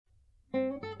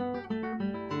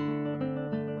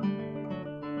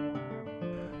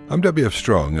I'm W.F.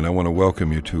 Strong, and I want to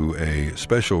welcome you to a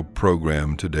special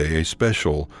program today, a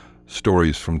special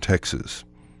Stories from Texas.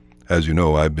 As you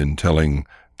know, I've been telling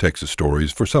Texas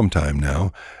stories for some time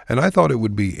now, and I thought it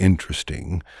would be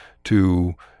interesting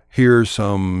to hear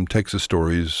some Texas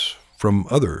stories from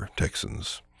other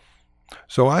Texans.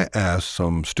 So I asked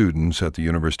some students at the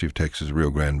University of Texas Rio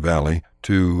Grande Valley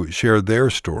to share their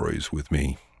stories with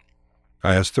me.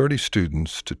 I asked 30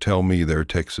 students to tell me their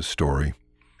Texas story,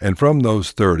 and from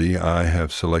those 30, I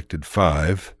have selected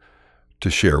 5 to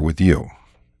share with you.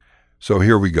 So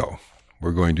here we go.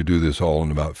 We're going to do this all in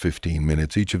about 15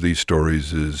 minutes. Each of these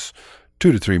stories is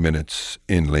 2 to 3 minutes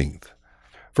in length.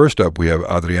 First up, we have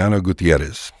Adriana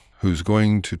Gutierrez, who's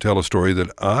going to tell a story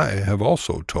that I have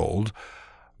also told,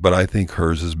 but I think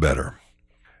hers is better.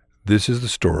 This is the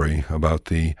story about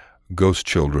the ghost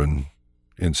children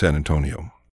in San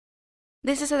Antonio.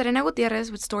 This is Adriana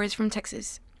Gutierrez with Stories from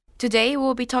Texas. Today, we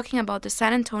will be talking about the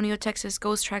San Antonio, Texas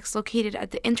ghost tracks located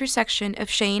at the intersection of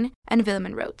Shane and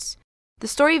Villeman roads. The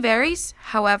story varies,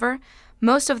 however,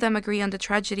 most of them agree on the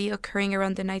tragedy occurring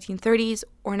around the 1930s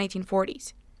or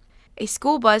 1940s. A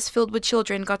school bus filled with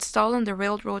children got stalled on the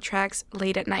railroad tracks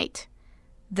late at night.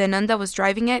 The nun that was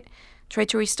driving it tried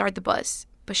to restart the bus,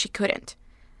 but she couldn't.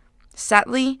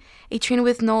 Sadly, a train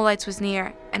with no lights was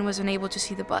near and was unable to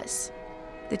see the bus.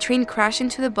 The train crashed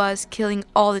into the bus, killing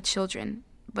all the children,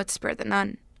 but spared the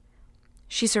nun.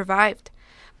 She survived,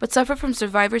 but suffered from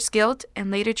survivor's guilt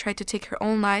and later tried to take her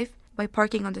own life by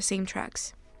parking on the same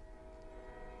tracks.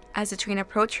 As the train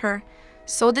approached her,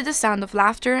 so did the sound of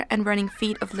laughter and running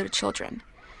feet of little children.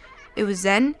 It was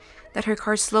then that her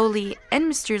car slowly and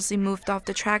mysteriously moved off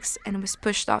the tracks and was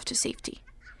pushed off to safety.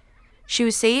 She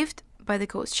was saved by the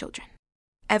ghost children.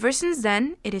 Ever since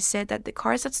then, it is said that the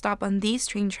cars that stop on these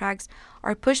train tracks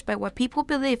are pushed by what people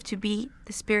believe to be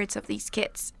the spirits of these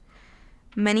kids.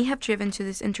 Many have driven to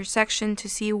this intersection to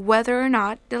see whether or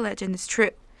not the legend is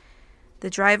true. The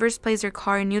drivers place their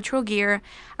car in neutral gear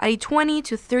at a 20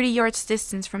 to 30 yards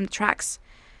distance from the tracks.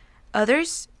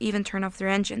 Others even turn off their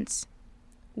engines.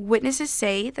 Witnesses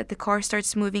say that the car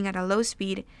starts moving at a low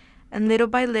speed and little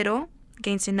by little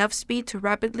gains enough speed to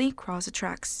rapidly cross the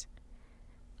tracks.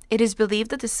 It is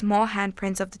believed that the small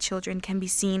handprints of the children can be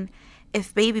seen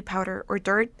if baby powder or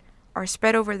dirt are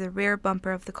spread over the rear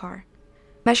bumper of the car.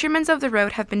 Measurements of the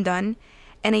road have been done,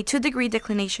 and a 2-degree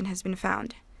declination has been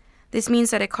found. This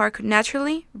means that a car could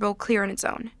naturally roll clear on its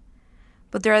own.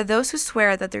 But there are those who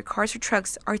swear that their cars or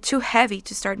trucks are too heavy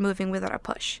to start moving without a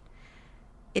push.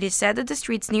 It is said that the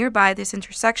streets nearby this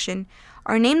intersection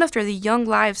are named after the young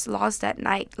lives lost that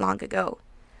night long ago.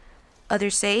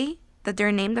 Others say that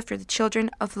they're named after the children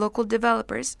of local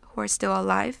developers who are still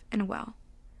alive and well.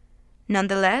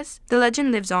 Nonetheless, the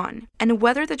legend lives on, and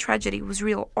whether the tragedy was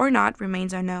real or not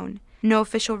remains unknown. No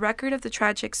official record of the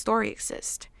tragic story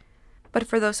exists. But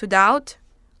for those who doubt,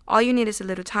 all you need is a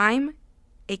little time,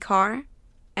 a car,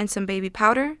 and some baby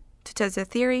powder to test the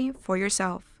theory for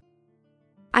yourself.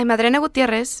 I'm Adriana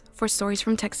Gutierrez for Stories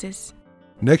from Texas.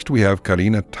 Next, we have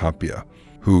Karina Tapia,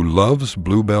 who loves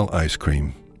Bluebell ice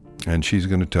cream, and she's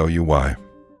going to tell you why.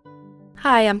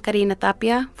 Hi, I'm Karina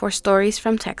Tapia for Stories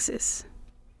from Texas.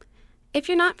 If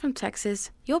you're not from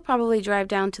Texas, you'll probably drive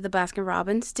down to the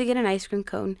Baskin-Robbins to get an ice cream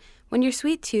cone when your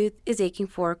sweet tooth is aching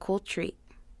for a cool treat.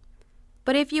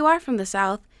 But if you are from the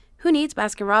South, who needs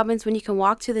Baskin-Robbins when you can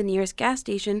walk to the nearest gas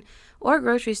station or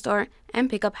grocery store and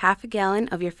pick up half a gallon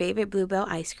of your favorite Bluebell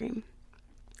ice cream?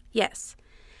 Yes,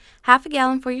 half a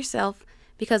gallon for yourself,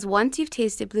 because once you've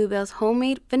tasted Bluebell's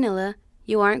homemade vanilla,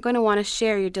 you aren't going to want to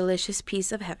share your delicious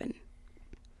piece of heaven.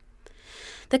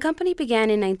 The company began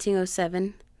in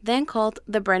 1907, then called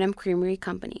the Brenham Creamery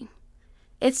Company.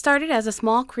 It started as a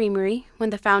small creamery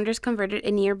when the founders converted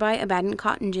a nearby abandoned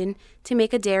cotton gin to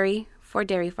make a dairy for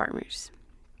dairy farmers.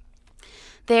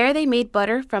 There they made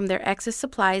butter from their excess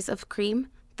supplies of cream,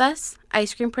 thus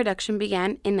ice cream production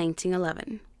began in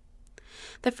 1911.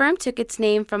 The firm took its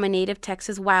name from a native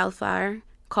Texas wildflower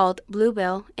called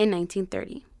Bluebell in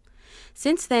 1930.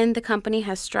 Since then, the company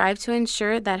has strived to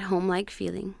ensure that home-like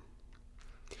feeling.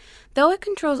 Though it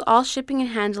controls all shipping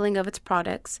and handling of its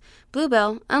products,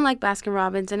 Bluebell, unlike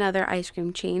Baskin-Robbins and other ice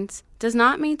cream chains, does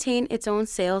not maintain its own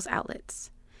sales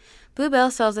outlets.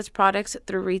 Bluebell sells its products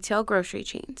through retail grocery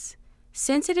chains.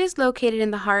 Since it is located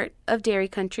in the heart of dairy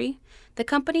country, the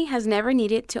company has never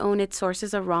needed to own its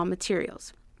sources of raw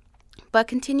materials, but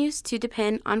continues to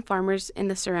depend on farmers in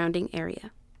the surrounding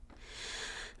area.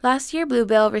 Last year,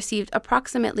 Bluebell received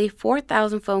approximately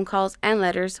 4,000 phone calls and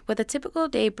letters, with a typical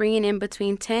day bringing in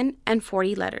between 10 and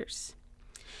 40 letters.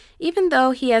 Even though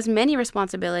he has many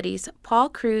responsibilities, Paul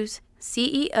Cruz,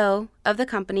 CEO of the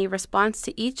company, responds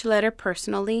to each letter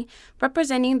personally,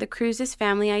 representing the Cruz's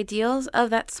family ideals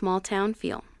of that small town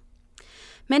feel.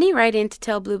 Many write in to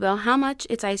tell Bluebell how much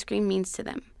its ice cream means to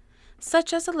them,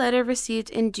 such as a letter received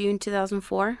in June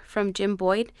 2004 from Jim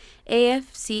Boyd,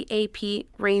 AFCAP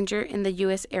Ranger in the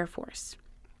U.S. Air Force.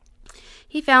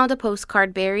 He found a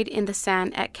postcard buried in the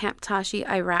sand at Camp Tashi,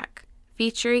 Iraq,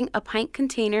 featuring a pint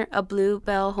container of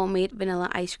Bluebell homemade vanilla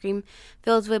ice cream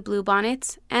filled with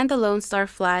bluebonnets and the Lone Star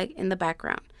flag in the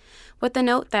background, with a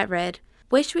note that read,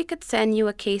 "Wish we could send you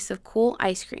a case of cool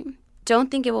ice cream. Don't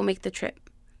think it will make the trip.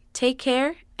 Take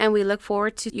care, and we look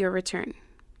forward to your return."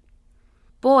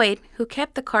 Boyd, who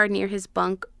kept the card near his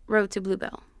bunk, wrote to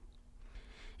Bluebell,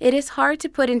 "It is hard to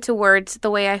put into words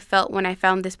the way I felt when I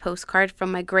found this postcard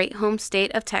from my great home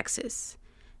state of Texas.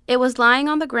 It was lying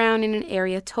on the ground in an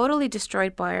area totally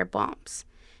destroyed by our bombs.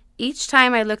 Each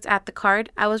time I looked at the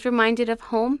card, I was reminded of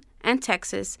home and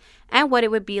Texas and what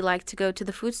it would be like to go to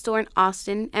the food store in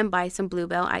Austin and buy some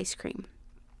Bluebell ice cream.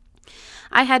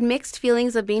 I had mixed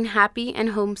feelings of being happy and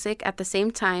homesick at the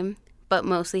same time, but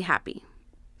mostly happy."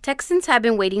 Texans have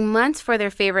been waiting months for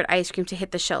their favorite ice cream to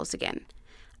hit the shelves again,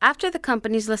 after the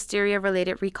company's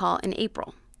listeria-related recall in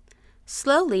April.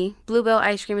 Slowly, Bluebell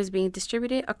ice cream is being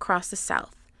distributed across the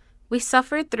South. We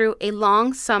suffered through a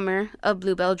long summer of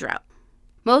Bluebell drought.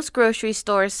 Most grocery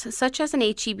stores, such as an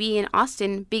H-E-B in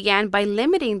Austin, began by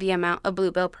limiting the amount of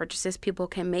Bluebell purchases people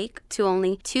can make to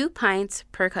only 2 pints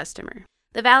per customer.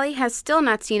 The Valley has still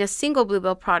not seen a single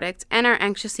Bluebell product and are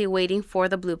anxiously waiting for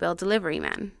the Bluebell delivery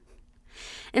man.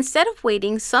 Instead of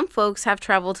waiting, some folks have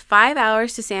traveled 5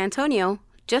 hours to San Antonio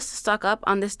just to stock up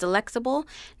on this delectable,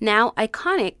 now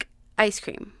iconic ice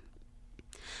cream.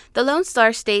 The Lone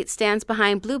Star State stands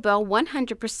behind Bluebell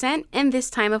 100% in this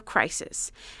time of crisis,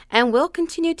 and will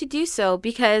continue to do so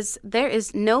because there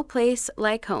is no place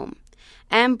like home,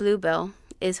 and Bluebell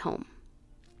is home.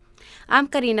 I'm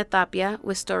Karina Tapia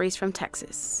with Stories from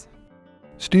Texas.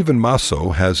 Stephen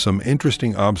Masso has some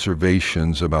interesting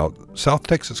observations about South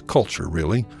Texas culture,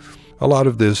 really. A lot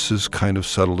of this is kind of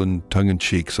subtle and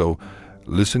tongue-in-cheek, so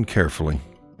listen carefully.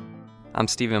 I'm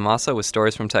Stephen Masso with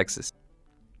Stories from Texas.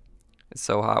 It's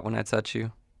so hot when I touch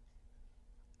you.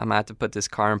 I'm gonna have to put this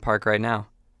car in park right now.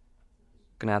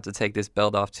 Gonna have to take this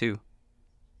belt off too.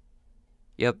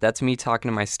 Yep, that's me talking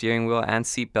to my steering wheel and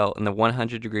seatbelt in the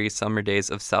 100-degree summer days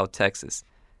of South Texas.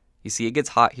 You see, it gets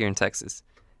hot here in Texas.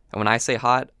 And when I say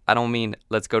hot, I don't mean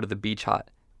let's go to the beach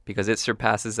hot, because it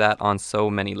surpasses that on so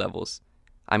many levels.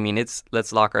 I mean, it's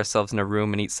let's lock ourselves in a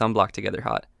room and eat sunblock together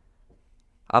hot.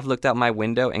 I've looked out my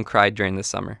window and cried during the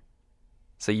summer.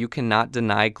 So you cannot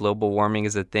deny global warming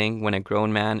is a thing when a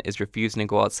grown man is refusing to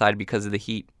go outside because of the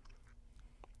heat.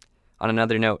 On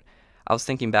another note, I was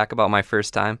thinking back about my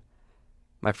first time.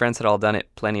 My friends had all done it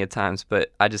plenty of times,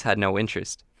 but I just had no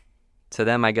interest. To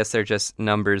them, I guess they're just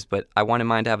numbers, but I wanted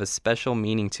mine to have a special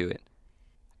meaning to it.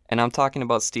 And I'm talking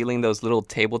about stealing those little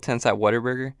table tents at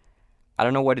Whataburger. I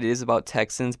don't know what it is about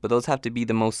Texans, but those have to be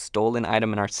the most stolen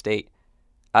item in our state.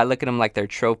 I look at them like they're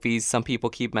trophies. Some people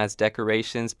keep them as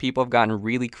decorations. People have gotten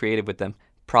really creative with them.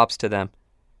 Props to them.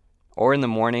 Or in the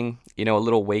morning, a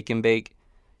little wake and bake.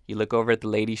 You look over at the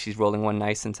lady, she's rolling one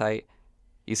nice and tight.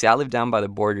 You see, I live down by the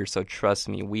border, so trust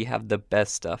me, we have the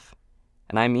best stuff.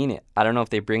 And I mean it. I don't know if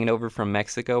they bring it over from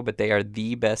Mexico, but they are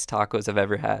the best tacos I've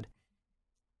ever had.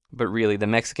 But really, the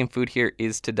Mexican food here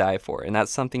is to die for, and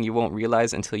that's something you won't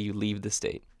realize until you leave the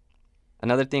state.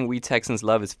 Another thing we Texans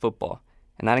love is football.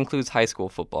 And that includes high school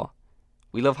football.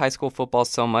 We love high school football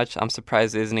so much, I'm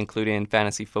surprised it isn't included in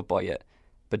fantasy football yet.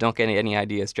 But don't get any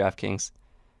ideas, DraftKings.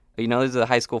 There's a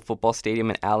high school football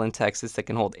stadium in Allen, Texas that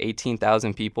can hold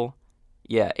 18,000 people.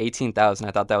 Yeah, 18,000.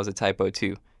 I thought that was a typo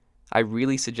too. I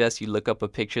really suggest you look up a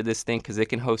picture of this thing because it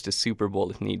can host a Super Bowl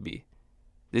if need be.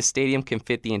 This stadium can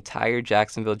fit the entire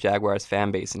Jacksonville Jaguars fan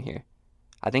base in here.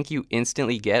 I think you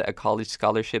instantly get a college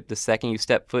scholarship the second you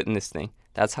step foot in this thing.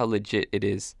 That's how legit it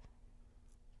is.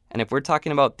 And if we're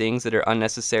talking about things that are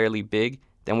unnecessarily big,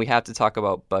 then we have to talk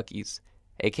about Buc-ee's,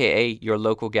 a.k.a. your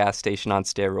local gas station on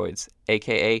steroids,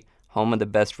 a.k.a. home of the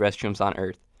best restrooms on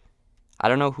earth. I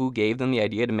don't know who gave them the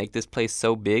idea to make this place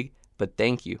so big, but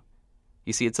thank you.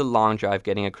 You see, it's a long drive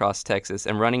getting across Texas,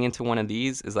 and running into one of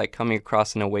these is like coming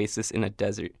across an oasis in a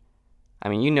desert. I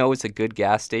mean, it's a good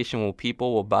gas station where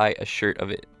people will buy a shirt of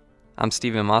it. I'm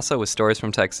Stephen Masso with Stories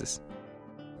from Texas.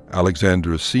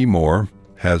 Alexandra Seymour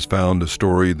has found a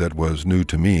story that was new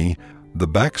to me, the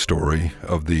backstory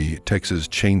of the Texas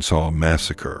Chainsaw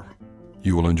Massacre.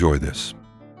 You will enjoy this.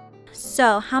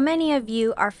 So, how many of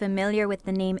you are familiar with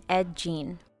the name Ed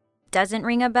Gein? Doesn't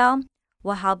ring a bell?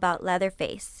 Well, how about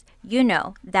Leatherface? You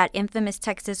know, that infamous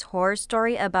Texas horror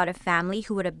story about a family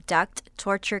who would abduct,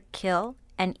 torture, kill,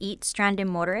 and eat stranded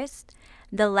motorists?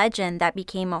 The legend that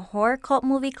became a horror cult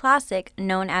movie classic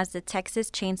known as the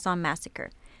Texas Chainsaw Massacre.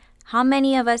 How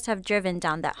many of us have driven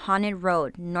down that haunted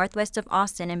road northwest of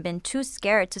Austin and been too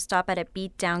scared to stop at a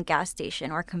beat-down gas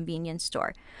station or convenience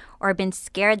store? Or been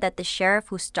scared that the sheriff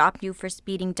who stopped you for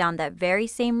speeding down that very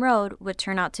same road would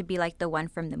turn out to be like the one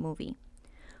from the movie?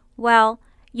 Well,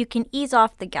 you can ease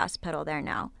off the gas pedal there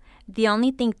now. The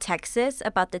only thing Texas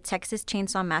about the Texas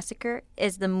Chainsaw Massacre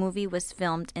is the movie was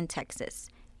filmed in Texas.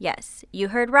 Yes, you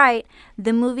heard right.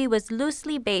 The movie was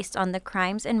loosely based on the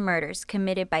crimes and murders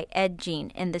committed by Ed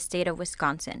Gein in the state of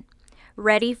Wisconsin.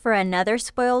 Ready for another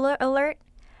spoiler alert?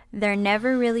 There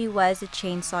never really was a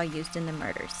chainsaw used in the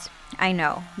murders. I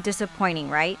know,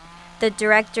 disappointing, right? The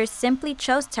director simply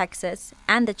chose Texas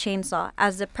and the chainsaw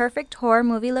as the perfect horror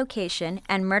movie location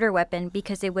and murder weapon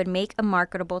because it would make a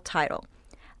marketable title.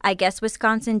 I guess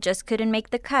Wisconsin just couldn't make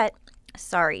the cut.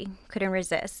 Sorry, couldn't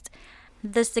resist.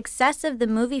 The success of the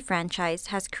movie franchise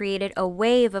has created a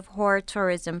wave of horror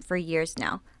tourism for years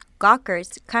now.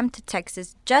 Gawkers come to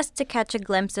Texas just to catch a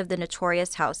glimpse of the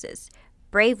notorious houses.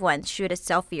 Brave ones shoot a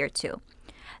selfie or two.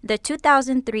 The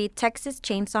 2003 Texas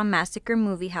Chainsaw Massacre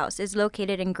movie house is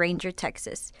located in Granger,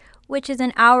 Texas, which is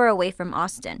an hour away from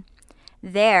Austin.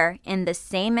 There, in the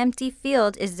same empty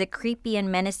field, is the creepy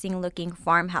and menacing-looking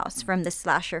farmhouse from the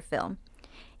slasher film.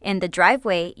 In the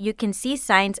driveway, you can see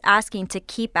signs asking to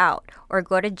keep out or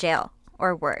go to jail,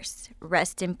 or worse,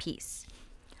 rest in peace.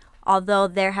 Although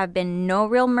there have been no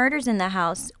real murders in the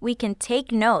house, we can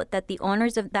take note that the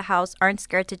owners of the house aren't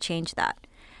scared to change that.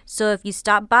 So if you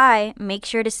stop by, make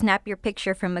sure to snap your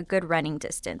picture from a good running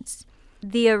distance.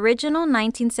 The original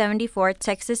 1974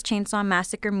 Texas Chainsaw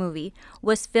Massacre movie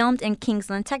was filmed in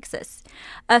Kingsland, Texas,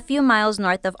 a few miles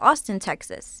north of Austin,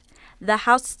 Texas. The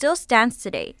house still stands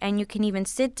today, and you can even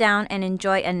sit down and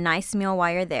enjoy a nice meal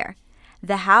while you're there.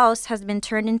 The house has been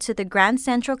turned into the Grand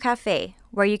Central Cafe,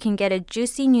 where you can get a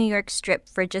juicy New York strip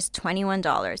for just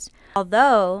 $21.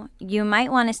 Although, you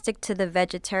might want to stick to the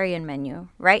vegetarian menu,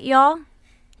 right y'all?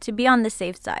 To be on the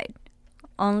safe side.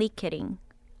 Only kidding.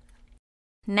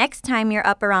 Next time you're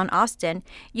up around Austin,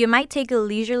 you might take a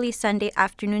leisurely Sunday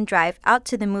afternoon drive out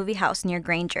to the movie house near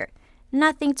Granger.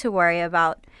 Nothing to worry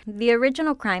about. The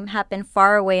original crime happened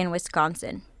far away in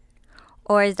Wisconsin.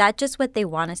 Or is that just what they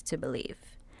want us to believe?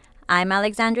 I'm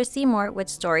Alexandra Seymour with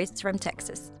Stories from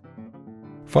Texas.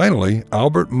 Finally,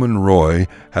 Albert Monroy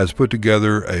has put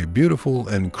together a beautiful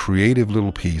and creative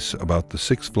little piece about the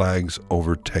Six Flags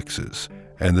over Texas.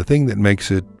 And the thing that makes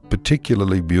it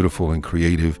particularly beautiful and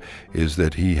creative is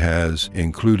that he has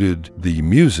included the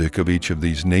music of each of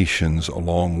these nations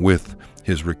along with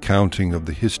his recounting of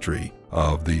the history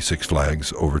of the Six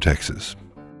Flags over Texas.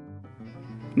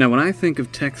 Now, when I think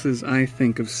of Texas, I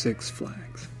think of Six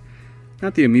Flags.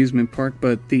 Not the amusement park,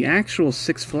 but the actual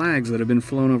Six Flags that have been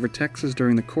flown over Texas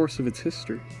during the course of its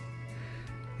history.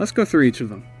 Let's go through each of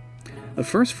them. The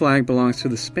first flag belongs to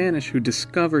the Spanish who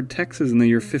discovered Texas in the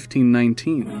year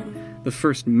 1519. The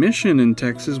first mission in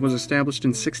Texas was established in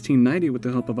 1690 with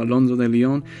the help of Alonso de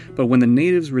Leon, but when the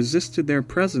natives resisted their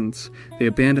presence, they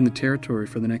abandoned the territory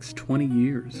for the next 20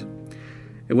 years.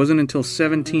 It wasn't until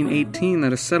 1718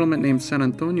 that a settlement named San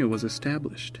Antonio was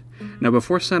established. Now,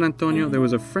 before San Antonio, there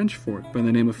was a French fort by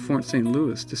the name of Fort St.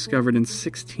 Louis, discovered in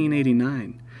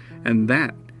 1689, and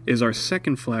that is our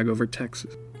second flag over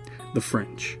Texas, the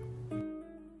French.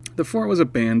 The fort was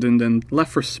abandoned and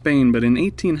left for Spain, but in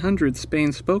 1800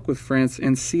 Spain spoke with France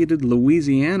and ceded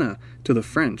Louisiana to the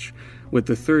French with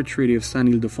the Third Treaty of San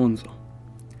Ildefonso.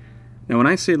 Now, when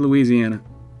I say Louisiana,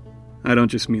 I don't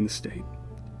just mean the state.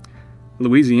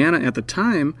 Louisiana, at the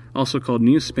time, also called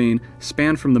New Spain,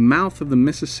 spanned from the mouth of the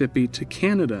Mississippi to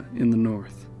Canada in the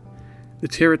north. The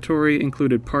territory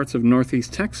included parts of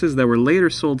northeast Texas that were later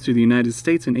sold to the United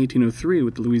States in 1803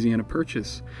 with the Louisiana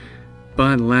Purchase.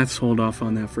 But let's hold off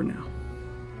on that for now.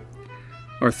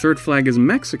 Our third flag is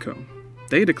Mexico.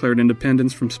 They declared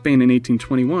independence from Spain in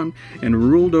 1821 and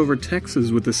ruled over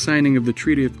Texas with the signing of the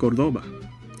Treaty of Cordoba.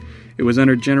 It was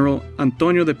under General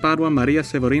Antonio de Padua, Maria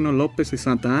Severino Lopez de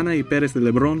Santa Anna y Pérez de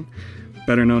Lebrón,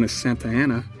 better known as Santa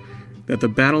Anna, that the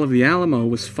Battle of the Alamo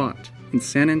was fought in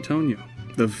San Antonio,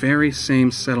 the very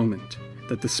same settlement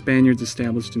that the Spaniards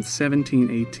established in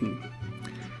 1718.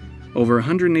 Over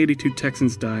 182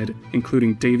 Texans died,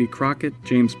 including Davy Crockett,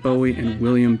 James Bowie, and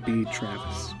William B.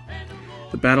 Travis.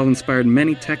 The battle inspired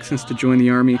many Texans to join the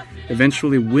army,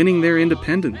 eventually winning their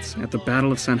independence at the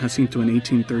Battle of San Jacinto in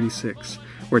 1836,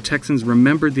 where Texans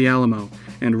remembered the Alamo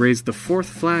and raised the fourth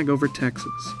flag over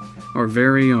Texas, our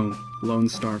very own Lone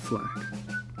Star flag.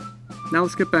 Now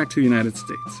let's get back to the United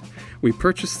States. We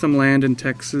purchased some land in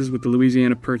Texas with the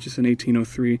Louisiana Purchase in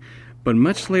 1803, but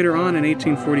much later on in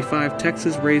 1845,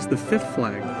 Texas raised the fifth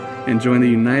flag and joined the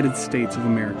United States of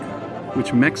America,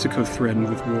 which Mexico threatened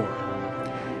with war.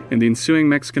 In the ensuing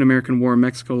Mexican-American War,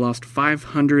 Mexico lost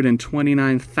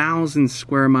 529,000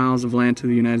 square miles of land to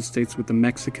the United States with the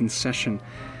Mexican Cession.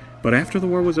 But after the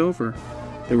war was over,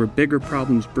 there were bigger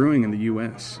problems brewing in the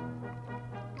U.S.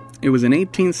 It was in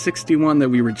 1861 that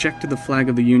we rejected the flag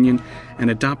of the Union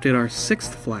and adopted our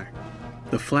sixth flag,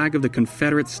 the flag of the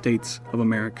Confederate States of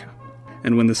America.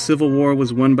 And when the Civil War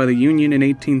was won by the Union in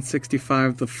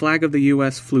 1865, the flag of the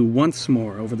U.S. flew once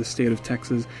more over the state of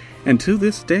Texas, and to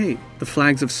this day, the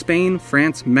flags of Spain,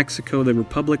 France, Mexico, the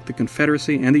Republic, the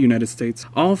Confederacy, and the United States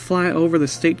all fly over the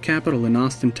state capitol in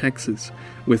Austin, Texas,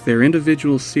 with their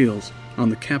individual seals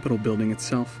on the Capitol building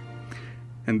itself.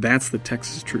 And that's the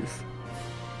Texas truth.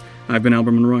 I've been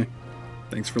Albert Monroy.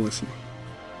 Thanks for listening.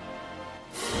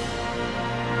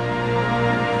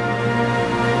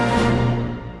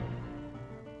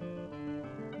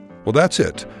 Well, that's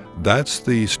it. That's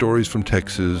the Stories from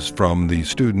Texas from the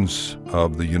students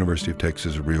of the University of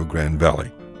Texas at Rio Grande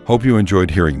Valley. Hope you enjoyed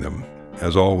hearing them.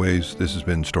 As always, this has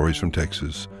been Stories from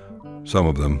Texas. Some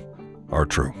of them are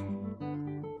true.